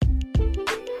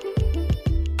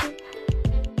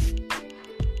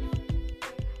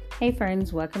Hey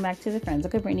friends, welcome back to the Friends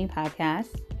of Cabrini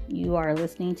podcast. You are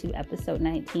listening to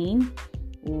Ep.19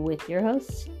 with your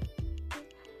host.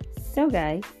 So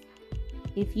guys,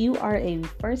 if you are a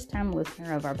first-time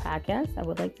listener of our podcast, I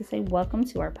would like to say welcome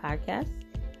to our podcast.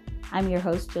 I'm your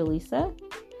host, Jaleesa,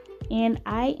 and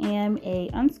I am a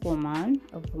unschool mom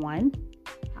of one.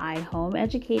 I home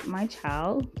educate my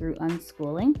child through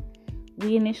unschooling.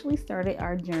 We initially started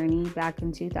our journey back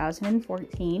in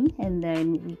 2014, and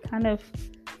then we kind of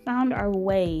found our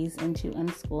ways into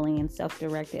unschooling and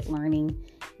self-directed learning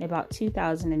in about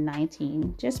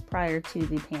 2019, just prior to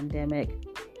the pandemic.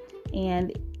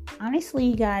 And honestly,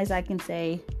 you guys, I can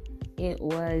say it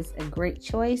was a great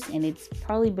choice, and it's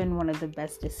probably been one of the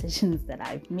best decisions that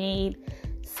I've made,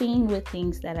 seeing with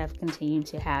things that have continued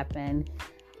to happen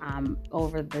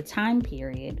over the time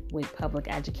period with public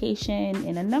education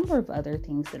and a number of other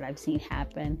things that I've seen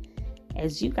happen,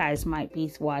 as you guys might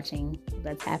be watching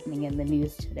that's happening in the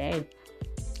news today.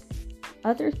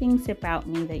 Other things about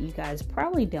me that you guys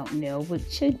probably don't know, but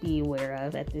should be aware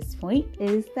of at this point,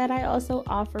 is that I also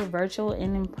offer virtual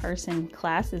and in-person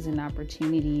classes and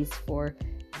opportunities for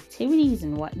activities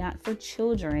and whatnot for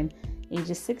children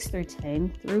ages 6 through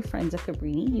 10 through Friends of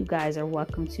Cabrini. You guys are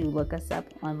welcome to look us up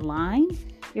online.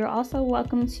 You're also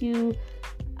welcome to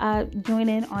join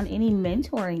in on any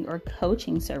mentoring or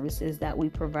coaching services that we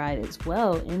provide as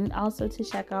well, and also to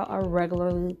check out our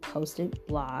regularly posted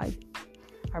blog,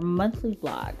 our monthly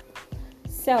blog.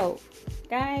 So,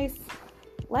 guys,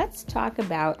 let's talk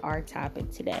about our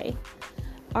topic today.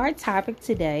 Our topic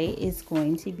today is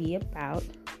going to be about,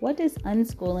 what does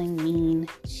unschooling mean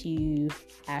to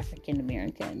African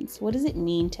Americans? What does it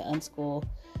mean to unschool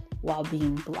while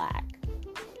being Black?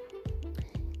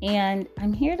 And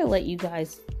I'm here to let you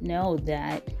guys know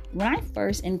that when I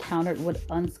first encountered what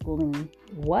unschooling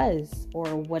was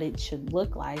or what it should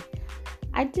look like,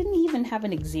 I didn't even have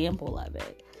an example of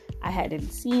it. I hadn't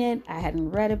seen it. I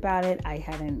hadn't read about it. I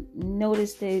hadn't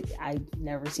noticed it. I'd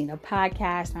never seen a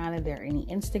podcast on it. There are any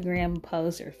Instagram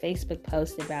posts or Facebook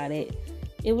posts about it.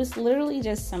 It was literally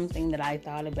just something that I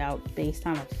thought about based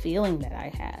on a feeling that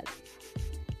I had.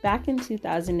 Back in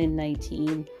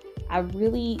 2019, I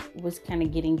really was kind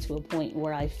of getting to a point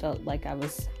where I felt like I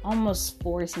was almost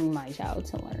forcing my child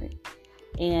to learn.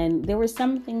 And there were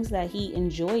some things that he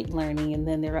enjoyed learning, and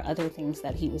then there were other things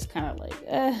that he was kind of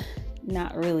like,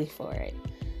 not really for it.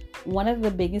 One of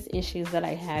the biggest issues that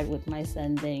I had with my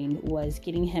son then was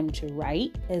getting him to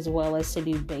write as well as to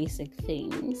do basic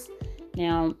things.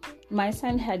 Now, my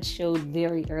son had showed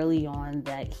very early on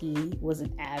that he was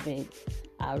an avid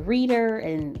reader,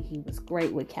 and he was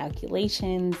great with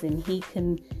calculations, and he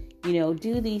can,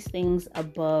 do these things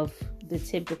above the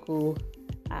typical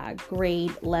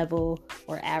grade level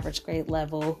or average grade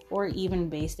level, or even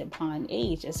based upon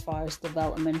age, as far as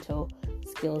developmental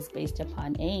skills based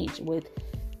upon age with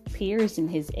peers in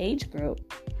his age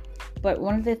group. But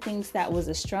one of the things that was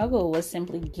a struggle was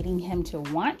simply getting him to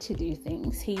want to do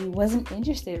things. He wasn't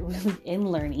interested really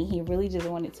in learning. He really just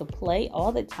wanted to play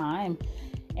all the time.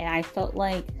 And I felt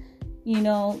like,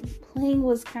 playing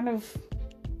was kind of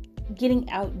getting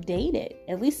outdated.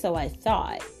 At least so I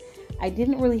thought. I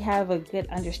didn't really have a good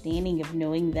understanding of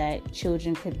knowing that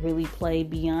children could really play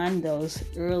beyond those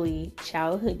early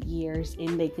childhood years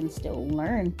and they can still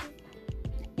learn.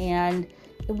 And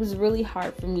it was really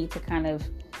hard for me to kind of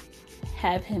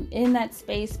have him in that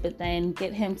space, but then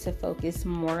get him to focus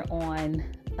more on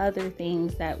other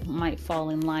things that might fall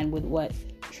in line with what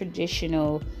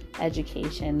traditional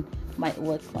education might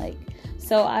look like.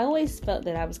 So I always felt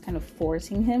that I was kind of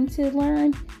forcing him to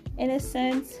learn in a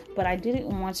sense, but I didn't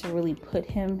want to really put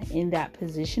him in that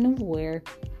position of where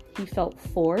he felt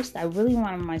forced. I really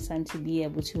wanted my son to be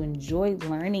able to enjoy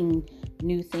learning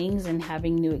new things and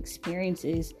having new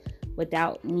experiences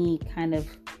without me kind of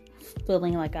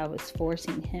feeling like I was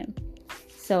forcing him.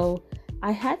 So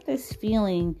I had this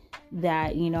feeling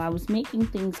that, I was making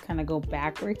things kind of go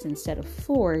backwards instead of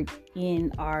forward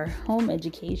in our home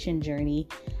education journey.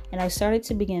 And I started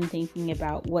to begin thinking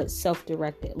about what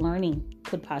self-directed learning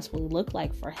could possibly look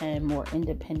like for him, or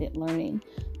independent learning,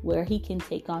 where he can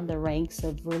take on the ranks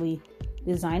of really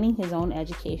designing his own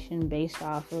education based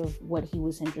off of what he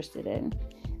was interested in.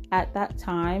 At that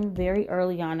time, very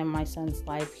early on in my son's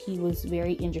life, he was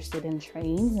very interested in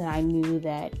trains, and I knew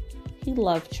that he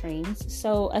loved trains.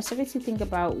 So I started to think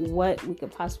about what we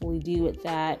could possibly do with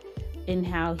that and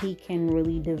how he can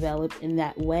really develop in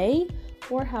that way,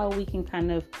 or how we can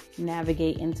kind of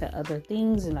navigate into other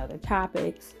things and other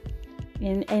topics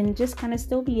and just kind of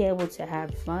still be able to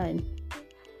have fun.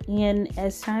 And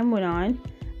as time went on,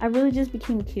 I really just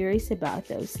became curious about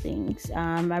those things.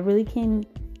 I really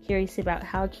curious about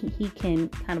how he can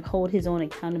kind of hold his own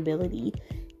accountability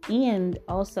and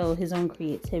also his own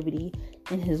creativity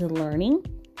in his learning,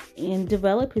 and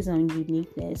develop his own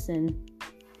uniqueness and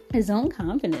his own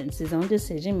confidence, his own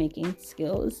decision-making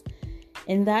skills.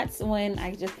 And that's when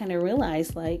I just kind of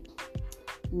realized, like,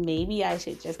 maybe I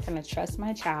should just kind of trust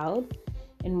my child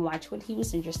and watch what he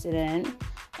was interested in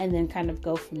and then kind of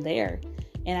go from there.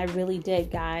 And I really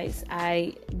did, guys.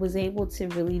 I was able to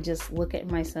really just look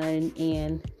at my son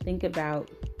and think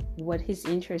about what his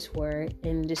interests were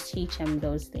and just teach him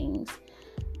those things.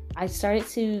 I started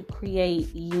to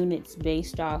create units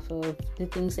based off of the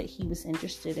things that he was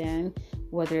interested in,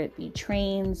 whether it be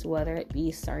trains, whether it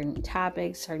be certain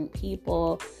topics, certain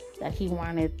people that he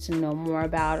wanted to know more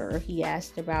about or he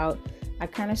asked about. I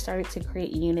kind of started to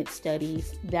create unit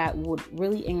studies that would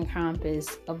really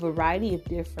encompass a variety of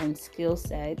different skill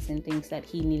sets and things that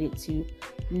he needed to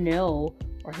know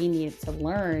or he needed to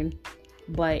learn.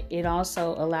 But it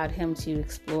also allowed him to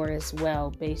explore as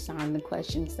well based on the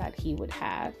questions that he would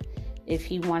have. If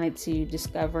he wanted to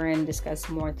discover and discuss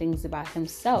more things about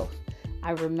himself,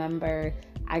 I remember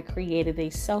I created a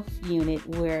self unit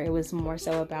where it was more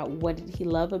so about what did he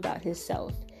love about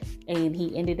himself. And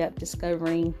he ended up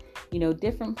discovering,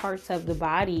 different parts of the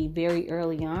body very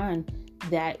early on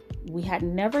that we had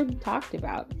never talked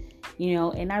about.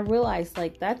 And I realized,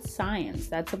 like, that's science.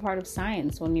 That's a part of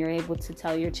science when you're able to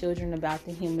tell your children about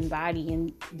the human body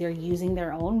and they're using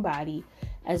their own body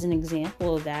as an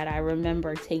example of that. I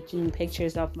remember taking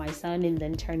pictures of my son and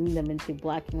then turning them into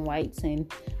black and whites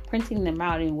and printing them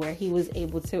out, and where he was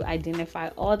able to identify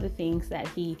all the things that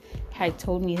he had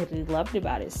told me that he loved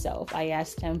about himself. I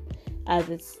asked him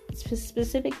the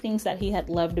specific things that he had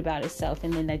loved about himself,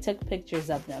 and then I took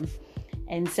pictures of them.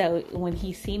 And so when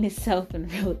he seen himself in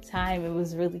real time, it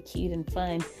was really cute and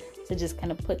fun to just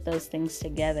kind of put those things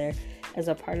together as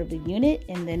a part of the unit,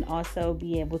 and then also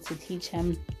be able to teach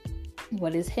him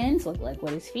what his hands look like,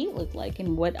 what his feet look like,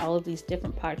 and what all of these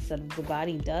different parts of the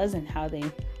body does and how they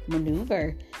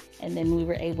maneuver. And then we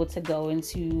were able to go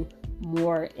into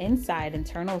more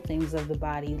internal things of the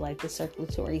body, like the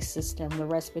circulatory system, the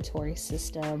respiratory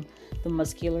system, the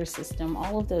muscular system,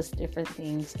 all of those different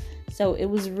things. So it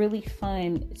was really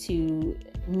fun to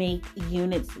make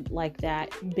units like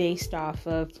that based off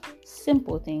of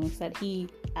simple things that he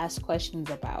asked questions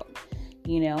about.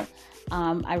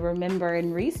 I remember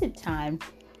in recent time,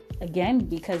 again,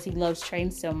 because he loves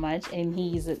trains so much and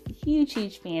he's a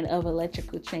huge fan of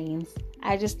electrical trains,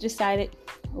 I just decided,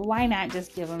 why not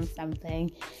just give him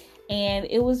something? And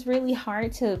it was really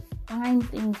hard to find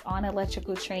things on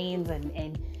electrical trains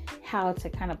and how to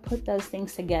kind of put those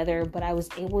things together. But I was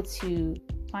able to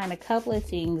find a couple of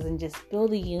things and just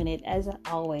build a unit, as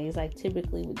always I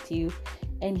typically would do.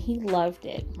 And he loved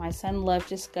it. My son loved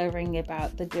discovering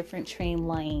about the different train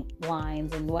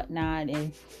lines and whatnot,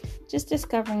 and just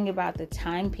discovering about the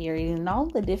time period and all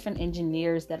the different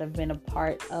engineers that have been a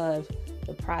part of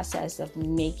the process of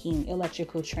making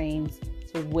electrical trains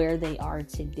to where they are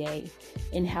today,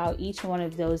 and how each one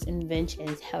of those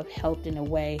inventions have helped in a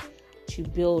way to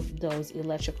build those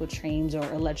electrical trains or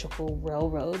electrical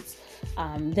railroads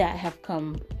that have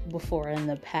come before in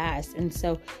the past. And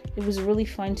so it was really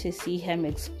fun to see him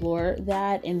explore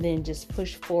that and then just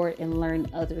push forward and learn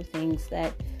other things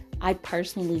that I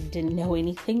personally didn't know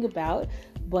anything about,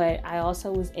 but I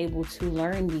also was able to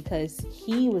learn because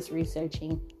he was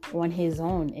researching on his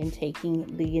own and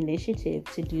taking the initiative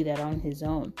to do that on his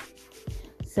own.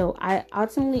 So I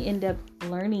ultimately end up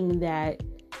learning that,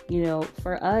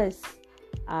 for us,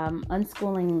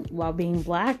 unschooling while being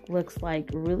Black looks like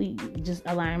really just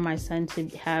allowing my son to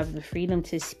have the freedom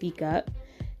to speak up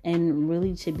and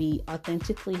really to be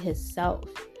authentically himself.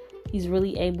 He's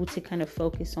really able to kind of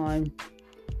focus on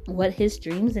what his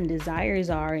dreams and desires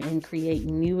are and create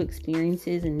new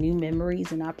experiences and new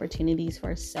memories and opportunities for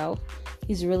himself.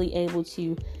 He's really able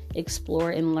to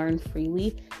explore and learn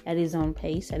freely at his own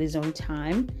pace, at his own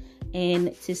time.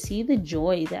 And to see the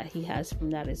joy that he has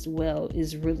from that as well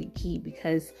is really key,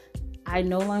 because I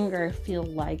no longer feel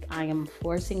like I am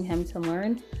forcing him to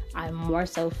learn. I'm more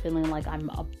so feeling like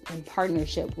I'm in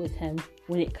partnership with him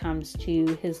when it comes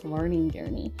to his learning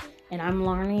journey. And I'm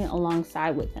learning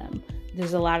alongside with him.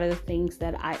 There's a lot of the things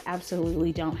that I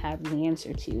absolutely don't have the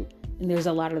answer to. And there's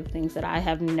a lot of the things that I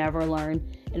have never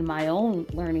learned in my own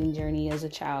learning journey as a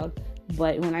child.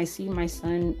 But when I see my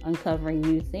son uncovering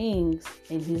new things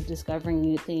and he's discovering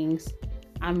new things,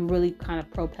 I'm really kind of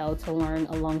propelled to learn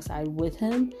alongside with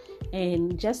him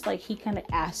And just like he kind of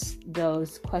asked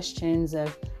those questions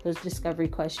of those discovery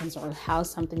questions, or how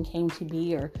something came to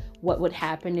be, or what would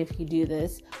happen if you do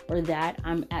this or that,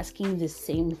 I'm asking the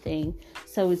same thing.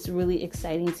 So it's really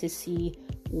exciting to see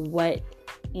what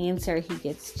answer he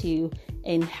gets to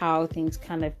and how things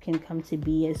kind of can come to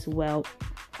be as well.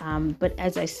 But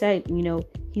as I said,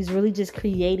 he's really just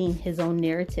creating his own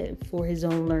narrative for his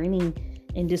own learning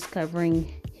and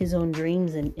discovering his own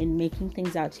dreams and making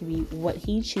things out to be what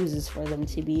he chooses for them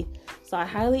to be. So I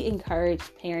highly encourage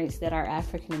parents that are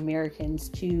African Americans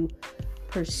to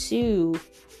pursue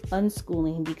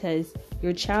unschooling, because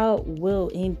your child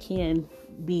will and can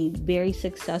be very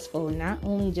successful, not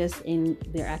only just in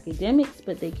their academics,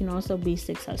 but they can also be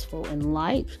successful in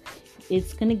life.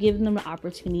 It's going to give them the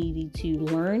opportunity to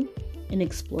learn and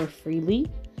explore freely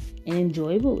and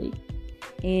enjoyably.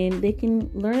 And they can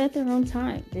learn at their own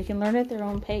time. They can learn at their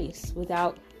own pace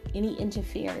without any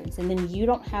interference. And then you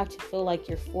don't have to feel like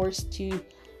you're forced to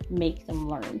make them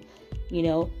learn.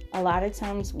 A lot of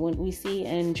times what we see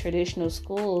in traditional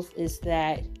schools is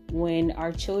that when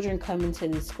our children come into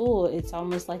the school, it's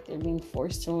almost like they're being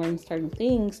forced to learn certain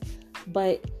things,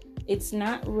 but it's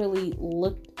not really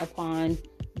looked upon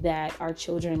that our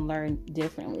children learn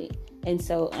differently. And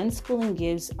so unschooling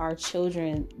gives our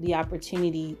children the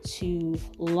opportunity to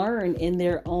learn in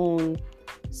their own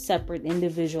separate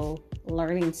individual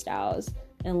learning styles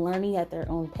and learning at their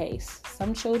own pace.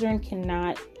 Some children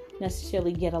cannot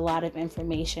necessarily get a lot of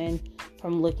information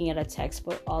from looking at a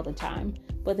textbook all the time,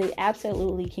 but they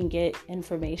absolutely can get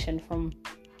information from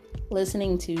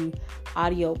listening to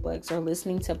audiobooks or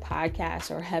listening to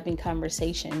podcasts or having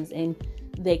conversations, and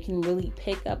they can really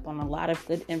pick up on a lot of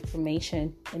good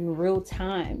information in real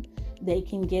time. They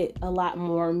can get a lot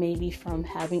more maybe from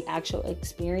having actual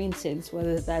experiences,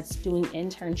 whether that's doing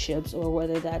internships or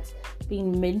whether that's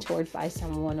being mentored by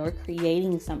someone or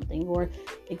creating something or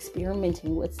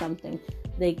experimenting with something.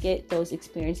 They get those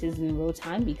experiences in real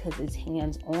time because it's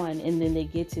hands-on, and then they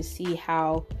get to see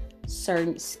how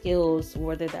certain skills,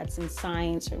 whether that's in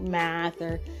science or math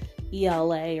or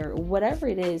ELA or whatever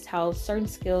it is, how certain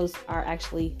skills are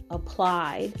actually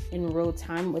applied in real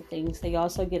time with things. They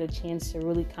also get a chance to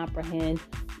really comprehend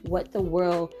what the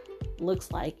world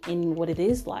looks like and what it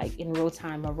is like in real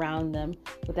time around them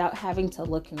without having to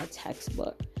look in a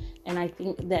textbook. And I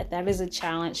think that is a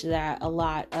challenge that a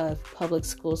lot of public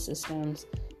school systems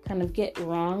kind of get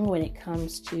wrong when it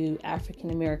comes to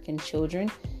African American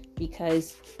children,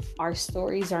 because our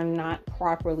stories are not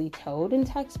properly told in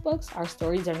textbooks, our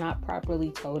stories are not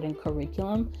properly told in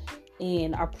curriculum,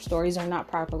 and our stories are not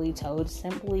properly told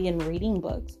simply in reading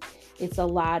books. It's a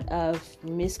lot of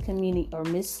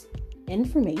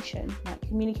misinformation, not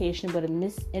communication, but a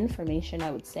misinformation,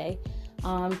 I would say.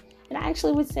 And I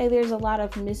actually would say there's a lot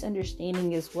of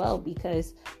misunderstanding as well,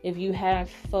 because if you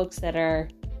have folks that are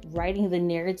writing the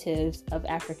narratives of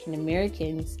African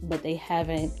Americans, but they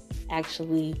haven't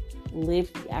actually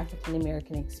lived the African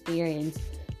American experience,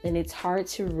 then it's hard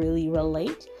to really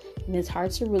relate and it's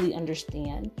hard to really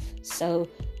understand. So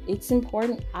it's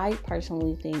important, I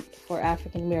personally think, for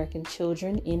African American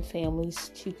children and families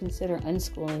to consider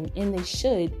unschooling, and they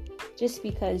should, just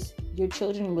because your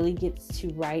children really get to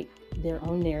write their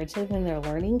own narrative in their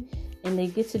learning, and they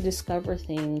get to discover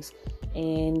things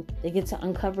and they get to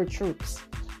uncover truths.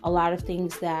 A lot of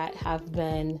things that have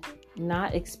been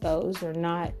not exposed or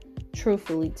not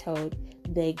truthfully told,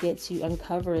 they get to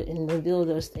uncover and reveal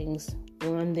those things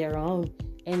on their own,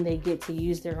 and they get to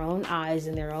use their own eyes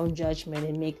and their own judgment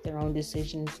and make their own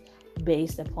decisions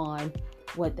based upon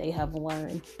what they have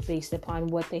learned, based upon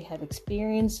what they have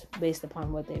experienced, based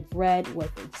upon what they've read,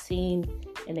 what they've seen,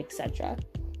 and etc.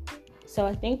 So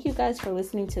I thank you guys for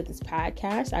listening to this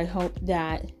podcast. I hope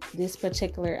that this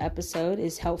particular episode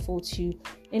is helpful to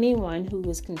anyone who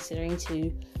is considering to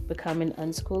become an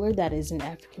unschooler that is an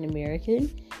African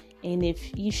American. And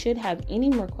if you should have any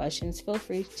more questions, feel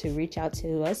free to reach out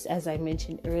to us. As I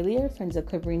mentioned earlier, Friends of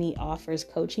Cabrini offers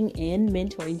coaching and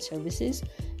mentoring services,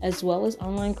 as well as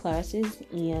online classes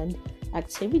and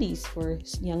activities for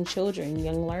young children,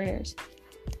 young learners.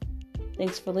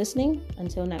 Thanks for listening.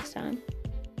 Until next time.